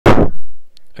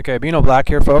Okay, Beanoblack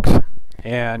here, folks,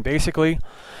 and basically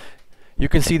you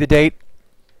can see the date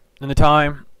and the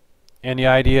time and the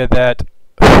idea that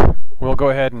we'll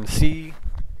go ahead and see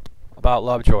about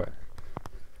Lovejoy.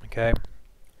 Okay,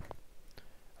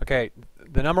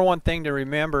 the number one thing to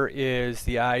remember is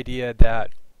the idea that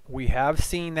we have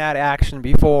seen that action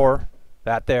before,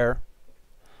 that there,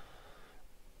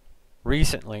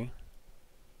 recently.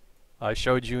 I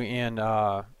showed you in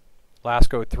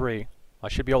Lasco 3. I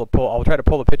should be able to pull, I'll try to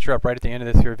pull the picture up right at the end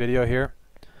of this here video here.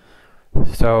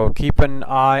 So keep an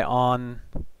eye on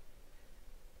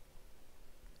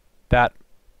that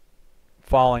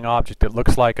falling object that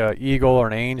looks like an eagle or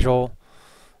an angel,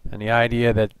 and the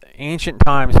idea that ancient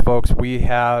times, folks, we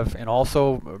have, and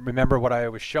also remember what I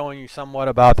was showing you somewhat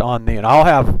about on the, and I'll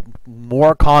have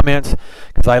more comments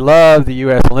because I love the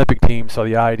U.S. Olympic team, so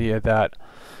the idea that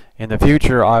in the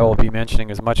future I will be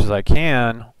mentioning as much as I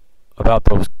can about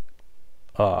those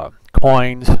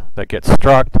coins that get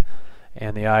struck,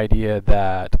 and the idea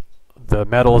that the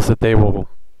medals that they will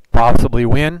possibly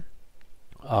win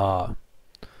in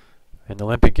the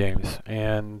Olympic Games,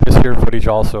 and this here footage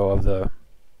also of the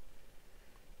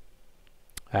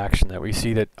action that we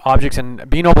see that objects, and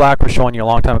Beanoblack was showing you a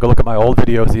long time ago. Look at my old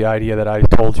videos, the idea that I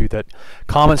told you that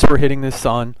comets were hitting the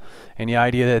sun, and the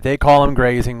idea that they call them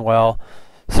grazing. Well,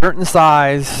 certain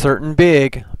size, certain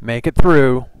big, make it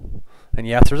through. And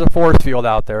yes, there's a force field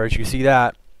out there, as you see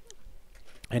that.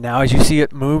 And now as you see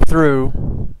it move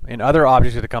through, and other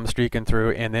objects that come streaking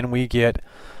through, and then we get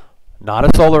not a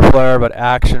solar flare, but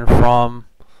action from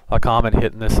a comet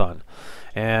hitting the sun.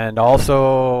 And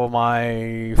also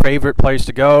my favorite place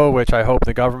to go, which I hope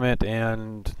the government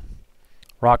and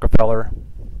Rockefeller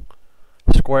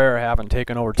Square haven't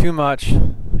taken over too much,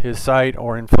 his site,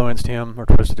 or influenced him, or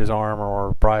twisted his arm,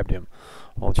 or bribed him.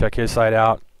 We'll check his site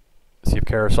out, see if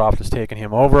Karasoft has taken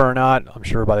him over or not. I'm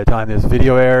sure by the time this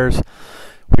video airs,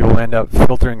 we will end up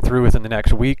filtering through within the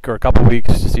next week or a couple weeks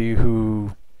to see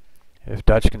who, if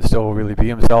Dutch can still really be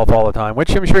himself all the time,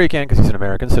 which I'm sure he can because he's an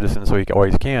American citizen, so he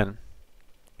always can.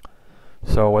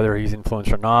 So whether he's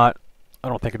influenced or not, I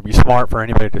don't think it'd be smart for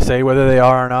anybody to say whether they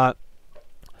are or not.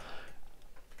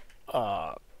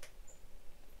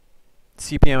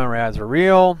 CPM and RADs are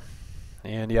real,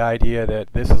 and the idea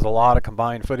that this is a lot of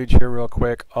combined footage here real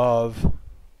quick of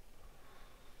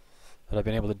that I've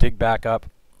been able to dig back up.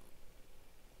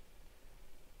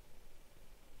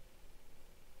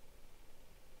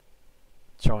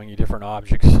 Showing you different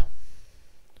objects.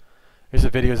 These are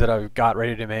videos that I've got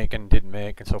ready to make and didn't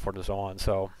make, and so forth and so on.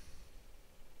 So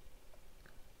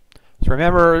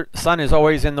remember, sun is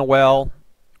always in the well.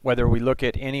 Whether we look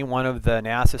at any one of the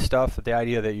NASA stuff, the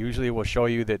idea that usually will show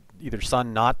you that either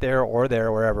sun not there or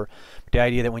there, wherever. The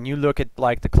idea that when you look at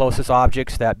like the closest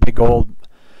objects, that big old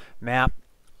map,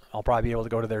 I'll probably be able to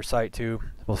go to their site too.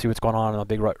 We'll see what's going on in the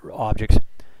big objects.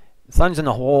 The sun's in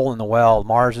the hole in the well.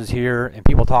 Mars is here, and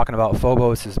people talking about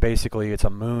Phobos is basically it's a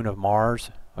moon of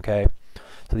Mars. Okay,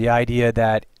 so the idea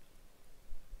that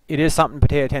it is something to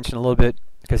pay attention a little bit,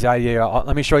 because the idea,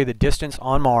 let me show you the distance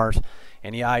on Mars,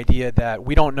 and the idea that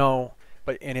we don't know,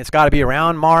 and it's got to be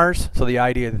around Mars, so the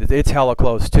idea that it's hella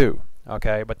close too.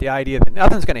 Okay, but the idea that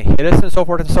nothing's going to hit us and so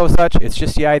forth and so such, it's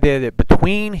just the idea that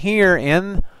between here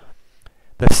and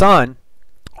the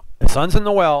sun's in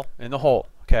the well, in the hole.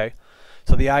 Okay,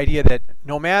 so the idea that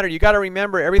no matter, you got to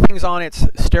remember everything's on its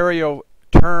stereo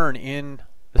turn in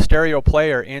the stereo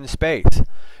player in space,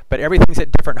 but everything's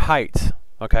at different heights.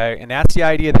 Okay, and that's the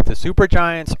idea that the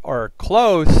supergiants are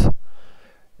close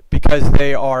because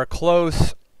they are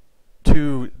close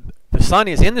to, the sun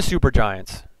is in the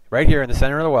supergiants right here in the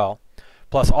center of the well,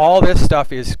 plus all this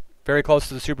stuff is very close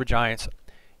to the supergiants.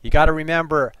 You got to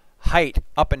remember height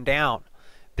up and down.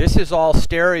 This is all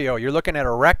stereo. You're looking at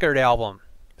a record album.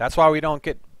 That's why we don't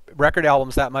get record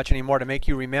albums that much anymore, to make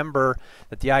you remember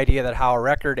that the idea that how a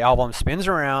record album spins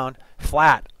around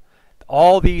flat.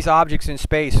 All these objects in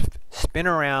space spin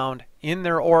around in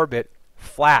their orbit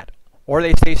flat, or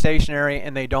they stay stationary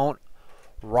and they don't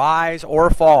rise or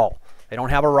fall. They don't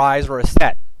have a rise or a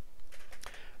set.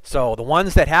 So the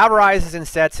ones that have rises and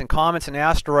sets, and comets and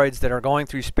asteroids that are going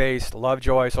through space,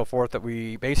 Lovejoy, so forth, that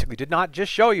we basically did not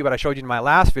just show you, but I showed you in my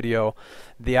last video,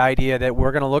 the idea that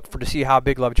we're going to look for to see how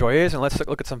big Lovejoy is. And let's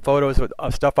look at some photos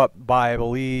of stuff up by, I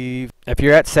believe, if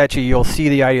you're at SETI, you'll see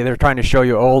the idea they're trying to show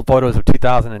you old photos of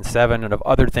 2007 and of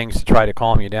other things to try to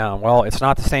calm you down. Well, it's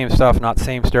not the same stuff, not the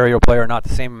same stereo player, not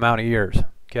the same amount of years.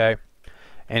 Okay,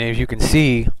 and as you can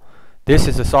see, this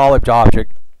is a solid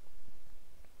object,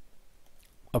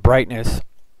 a brightness,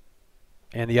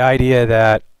 and the idea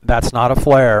that that's not a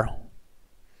flare.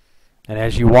 And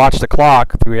as you watch the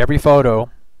clock through every photo,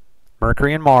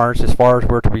 Mercury and Mars, as far as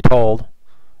we're to be told.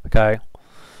 Okay,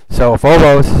 so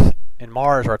Phobos and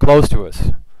Mars are close to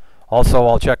us. Also,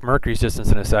 I'll check Mercury's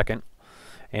distance in a second.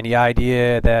 And the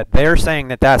idea that they're saying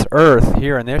that that's Earth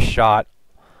here in this shot.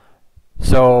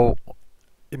 So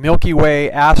the Milky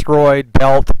Way asteroid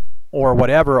belt or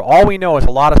whatever, all we know is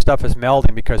a lot of stuff is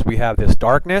melding because we have this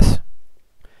darkness.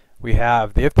 We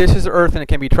have, if this is Earth and it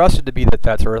can be trusted to be that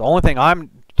that's Earth, the only thing I'm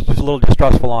just a little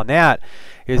distrustful on that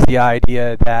is the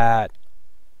idea that,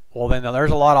 well, then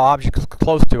there's a lot of objects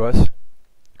close to us.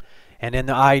 And then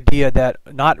the idea that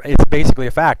it's basically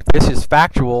a fact. This is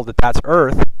factual that that's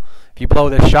Earth. If you blow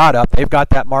this shot up, they've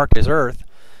got that marked as Earth.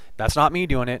 That's not me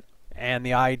doing it. And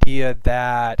the idea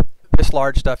that this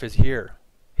large stuff is here.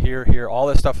 Here. All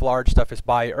this stuff, large stuff, is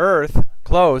by Earth,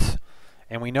 close.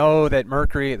 And we know that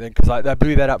Mercury, because I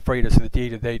blew that up for you to see the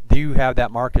data, they do have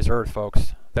that marked as Earth,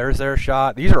 folks. There's their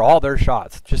shot. These are all their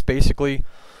shots, just basically.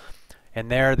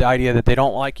 And there, the idea that they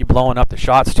don't like you blowing up the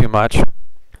shots too much.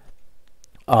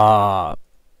 So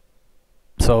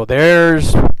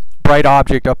there's bright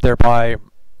object up there by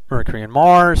Mercury and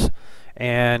Mars,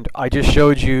 and I just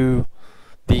showed you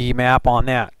the map on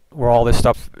that, where all this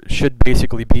stuff should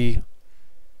basically be,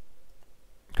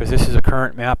 because this is a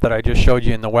current map that I just showed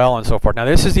you in the well and so forth. Now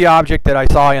this is the object that I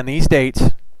saw in these dates,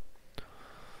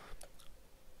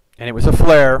 and it was a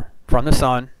flare from the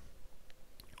sun.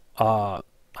 I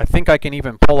think I can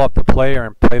even pull up the player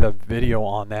and play the video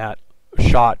on that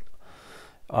shot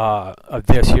of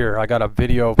this here. I got a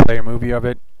video player movie of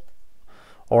it.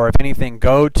 Or if anything,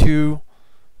 go to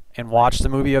and watch the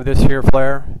movie of this here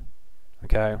flare.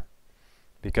 Okay,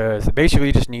 because basically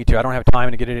you just need to. I don't have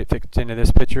time to get it fixed into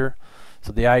this picture.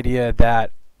 So the idea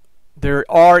that there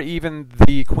are even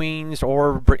the Queen's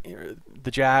or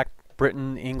the Jack,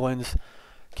 Britain, England's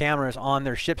cameras on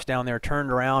their ships down there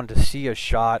turned around to see a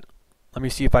shot. Let me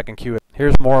see if I can cue it.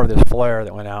 Here's more of this flare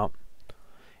that went out.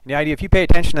 And the idea, if you pay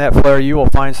attention to that flare, you will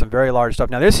find some very large stuff.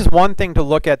 Now this is one thing to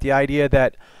look at, the idea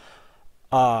that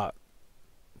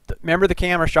remember the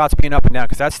camera shots being up and down,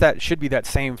 because that should be that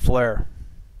same flare.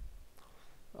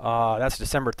 That's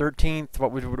December 13th.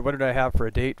 What did I have for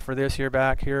a date for this here?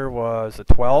 Back here was the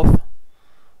 12th.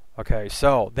 Okay,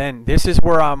 so then this is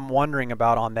where I'm wondering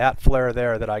about on that flare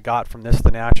there that I got from the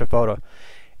NASA photo.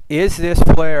 Is this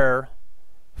flare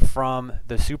from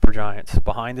the supergiants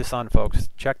behind the sun, folks?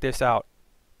 Check this out.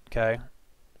 Okay,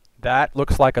 that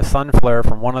looks like a sun flare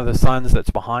from one of the suns that's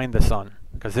behind the sun,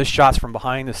 because this shot's from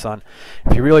behind the sun.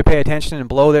 If you really pay attention and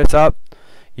blow this up,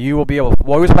 you will be able to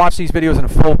always watch these videos in a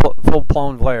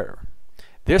full-blown flare.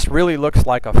 This really looks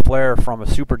like a flare from a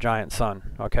supergiant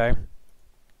sun. Okay,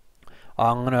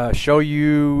 I'm gonna show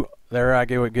you there. I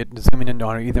get zooming in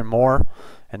on it even more,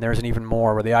 and there's an even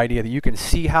more, where the idea that you can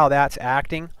see how that's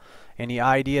acting, and the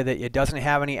idea that it doesn't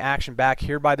have any action back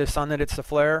here by the sun, that it's a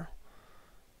flare.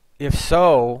 If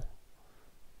so,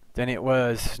 then it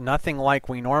was nothing like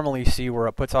we normally see where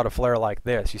it puts out a flare like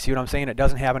this. You see what I'm saying? It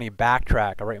doesn't have any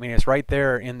backtrack. Right? I mean, it's right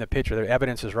there in the picture. The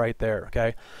evidence is right there.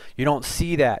 Okay, you don't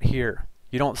see that here.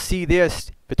 You don't see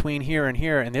this between here,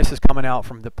 and this is coming out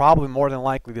from probably more than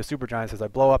likely the supergiants. As I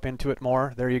blow up into it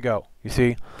more, there you go. You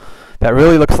see, that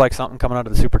really looks like something coming out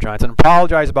of the supergiants. And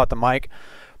apologize about the mic.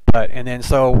 And then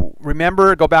so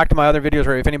remember, go back to my other videos,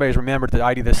 or if anybody's remembered the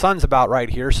idea, the sun's about right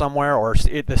here somewhere, or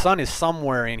the sun is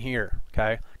somewhere in here,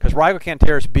 okay? Because Rigel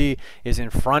Cantaris B is in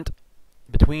front,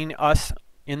 between us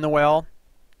in the well,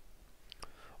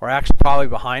 or actually probably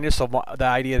behind us. So the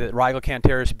idea that Rigel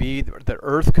Cantaris B, the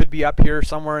Earth could be up here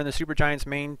somewhere in the supergiant's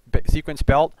main sequence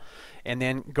belt. And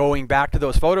then going back to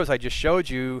those photos I just showed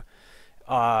you,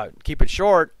 keep it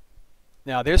short.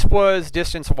 Now this was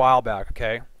distance a while back,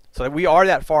 okay? So we are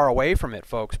that far away from it,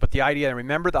 folks. But the idea,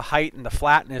 remember the height and the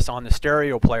flatness on the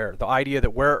stereo player. The idea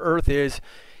that where Earth is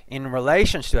in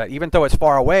relation to that, even though it's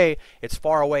far away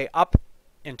up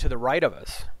and to the right of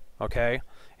us, okay?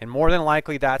 And more than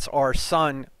likely, that's our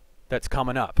sun that's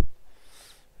coming up.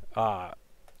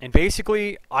 And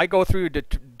basically, I go through to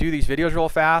do these videos real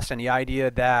fast, and the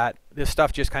idea that this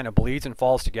stuff just kind of bleeds and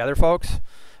falls together, folks.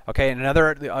 Okay, and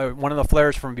another one of the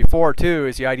flares from before too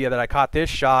is the idea that I caught this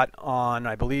shot on,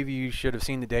 I believe you should have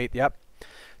seen the date, yep.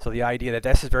 So the idea that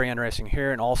this is very interesting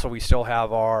here, and also we still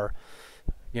have our,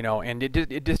 you know, and it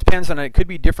just depends on, it could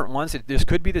be different ones. This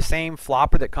could be the same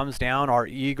flopper that comes down, our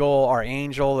eagle, our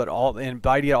angel, that all, and the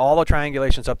idea, all the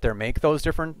triangulations up there make those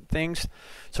different things.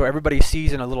 So everybody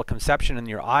sees in a little conception in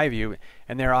your eye view,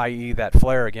 and there, i.e. that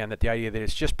flare again, that the idea that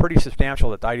it's just pretty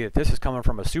substantial, that the idea that this is coming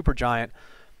from a supergiant.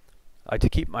 To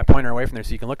keep my pointer away from there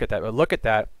so you can look at that. But look at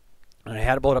that. And I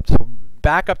had to blow it up to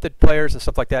back up the players and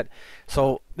stuff like that.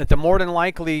 So that the more than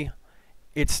likely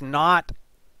it's not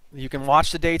You can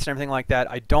watch the dates and everything like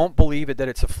that. I don't believe it that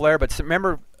it's a flare, but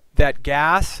remember that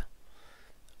gas,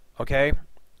 okay?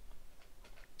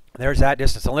 There's that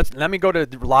distance. So let me go to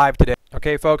live today,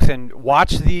 okay, folks, and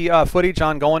watch the footage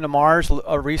on going to Mars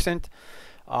recent.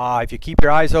 If you keep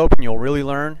your eyes open, you'll really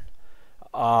learn.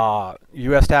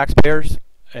 U.S. taxpayers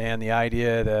and the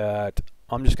idea that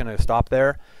I'm just going to stop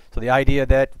there. So the idea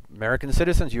that American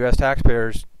citizens, U.S.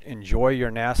 taxpayers, enjoy your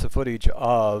NASA footage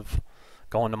of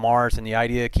going to Mars, and the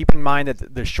idea, keep in mind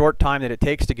that the short time that it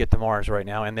takes to get to Mars right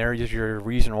now, and there is your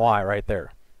reason why right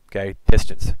there, okay,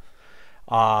 distance.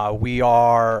 We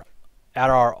are at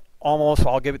our almost,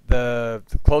 I'll give it the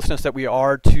closeness that we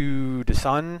are to the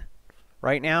sun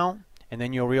right now, and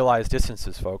then you'll realize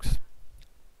distances, folks.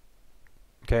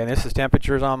 Okay, and this is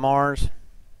temperatures on Mars.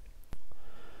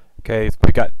 Okay,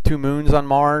 we got 2 moons on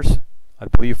Mars. I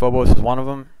believe Phobos is one of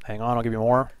them. Hang on, I'll give you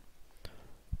more.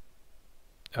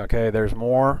 Okay, there's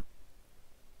more.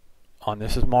 On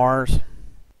this is Mars.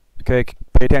 Okay,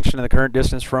 pay attention to the current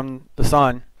distance from the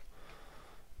sun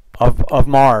of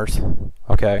Mars.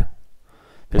 Okay,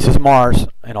 this is Mars,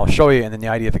 and I'll show you, and then the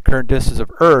idea of the current distance of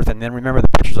Earth, and then remember the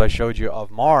pictures I showed you of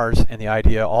Mars, and the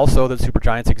idea also that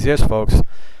supergiants exist, folks,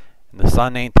 and the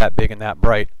sun ain't that big and that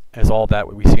bright as all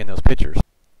that we see in those pictures.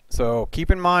 So keep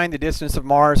in mind the distance of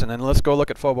Mars, and then let's go look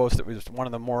at Phobos. That was one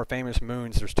of the more famous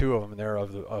moons. There's 2 of them there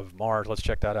of Mars. Let's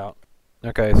check that out.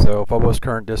 Okay, so Phobos'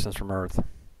 current distance from Earth.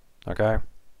 Okay.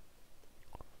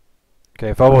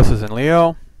 Okay, Phobos is in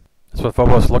Leo. That's what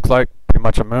Phobos looks like, pretty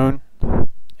much a moon.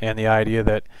 And the idea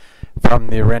that from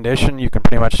the rendition, you can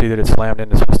pretty much see that it's slammed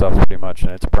into some stuff pretty much,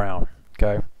 and it's brown.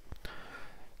 Okay.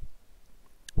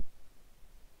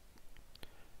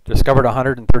 Discovered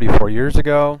 134 years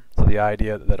ago. So the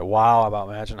idea that, wow, about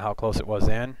imagine how close it was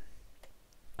then.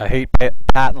 I hate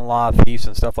patent law thieves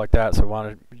and stuff like that, so we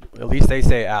wanted, at least they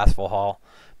say Asphalhal.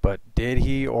 But did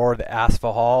he or the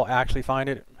Asphalhal actually find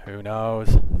it? Who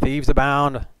knows? Thieves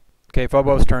abound. Okay,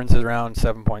 Phobos turns around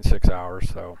 7.6 hours,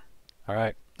 so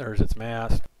alright, there's its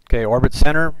mass. Okay, orbit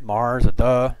center, Mars,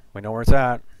 duh, we know where it's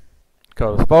at.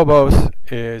 Because Phobos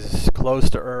is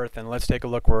close to Earth, and let's take a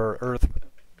look where Earth,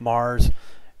 Mars,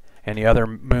 and the other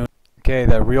moon. Okay,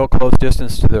 the real close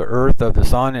distance to the Earth of the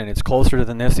Sun, and it's closer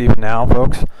than this even now,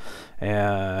 folks.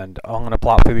 And I'm going to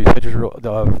plot through these pictures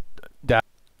of that,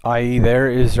 i.e. there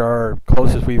is our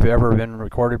closest we've ever been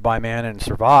recorded by man and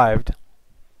survived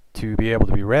to be able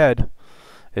to be read,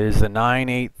 is the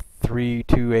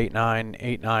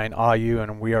 9832889 AU,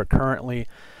 and we are currently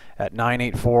at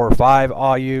 9845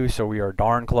 AU, so we are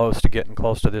darn close to getting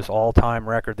close to this all-time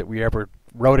record that we ever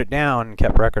wrote it down and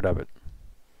kept record of it.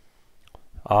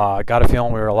 I got a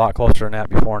feeling we were a lot closer than that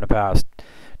before in the past.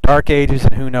 Dark Ages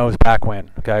and who knows back when.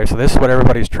 Okay, so this is what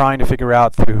everybody's trying to figure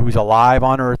out through who's alive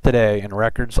on Earth today and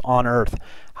records on Earth.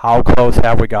 How close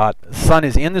have we got? The sun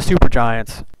is in the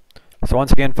supergiants. So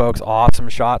once again, folks, awesome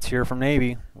shots here from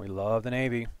Navy. We love the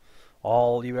Navy.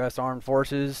 All U.S. Armed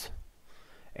Forces.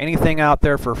 Anything out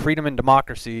there for freedom and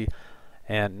democracy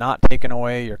and not taking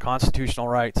away your constitutional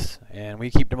rights. And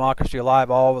we keep democracy alive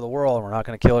all over the world, and we're not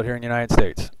going to kill it here in the United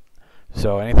States.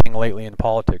 So anything lately in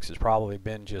politics has probably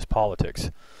been just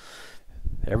politics.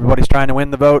 Everybody's trying to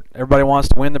win the vote. Everybody wants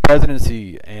to win the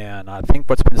presidency. And I think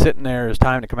what's been sitting there is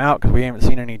time to come out because we haven't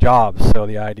seen any jobs. So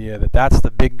the idea that that's the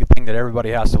big thing that everybody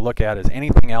has to look at is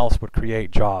anything else would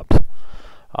create jobs.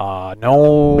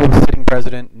 No sitting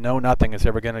president, no nothing is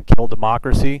ever going to kill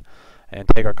democracy and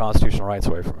take our constitutional rights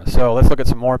away from us. So let's look at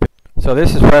some more. So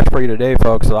this is fresh for you today,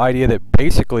 folks. The idea that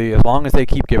basically as long as they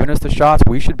keep giving us the shots,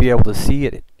 we should be able to see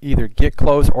it either get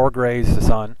close or graze the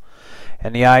sun.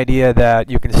 And the idea that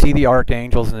you can see the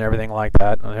archangels and everything like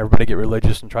that, and everybody get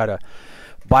religious and try to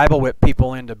Bible whip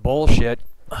people into bullshit.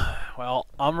 Well,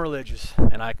 I'm religious,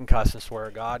 and I can cuss and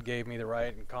swear. God gave me the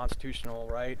right, and constitutional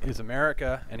right is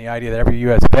America, and the idea that every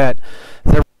U.S. vet,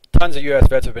 tons of U.S.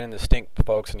 vets have been in the stink,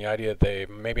 folks, and the idea that they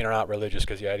maybe are not religious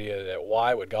because the idea that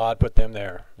why would God put them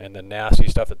there and the nasty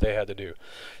stuff that they had to do.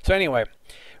 So anyway,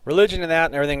 religion and that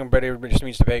and everything, everybody just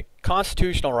needs to pay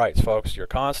constitutional rights, folks. Your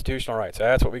constitutional rights.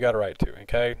 That's what we got a right to,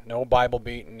 okay? No Bible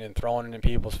beating and throwing it in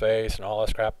people's face and all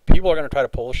this crap. People are going to try to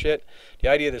pull shit. The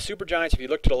idea of the supergiants, if you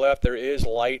look to the left, there is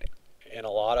light and a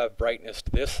lot of brightness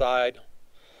to this side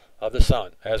of the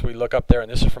sun as we look up there,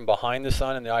 and this is from behind the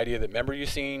sun, and the idea that, remember you've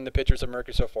seen the pictures of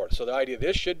Mercury so forth. So the idea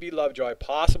this should be Lovejoy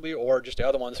possibly, or just the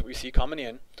other ones that we see coming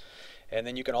in. And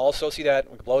then you can also see that,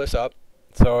 we can blow this up.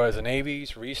 So as the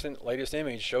Navy's latest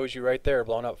image shows you right there,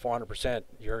 blown up 400%,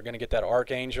 you're going to get that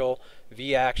Archangel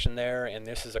V action there, and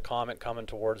this is a comet coming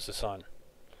towards the sun.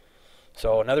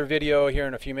 So another video here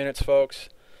in a few minutes, folks,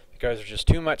 because there's just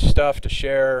too much stuff to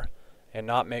share and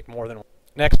not make more than one.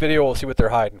 Next video, we'll see what they're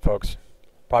hiding, folks.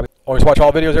 Probably always watch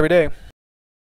all videos every day.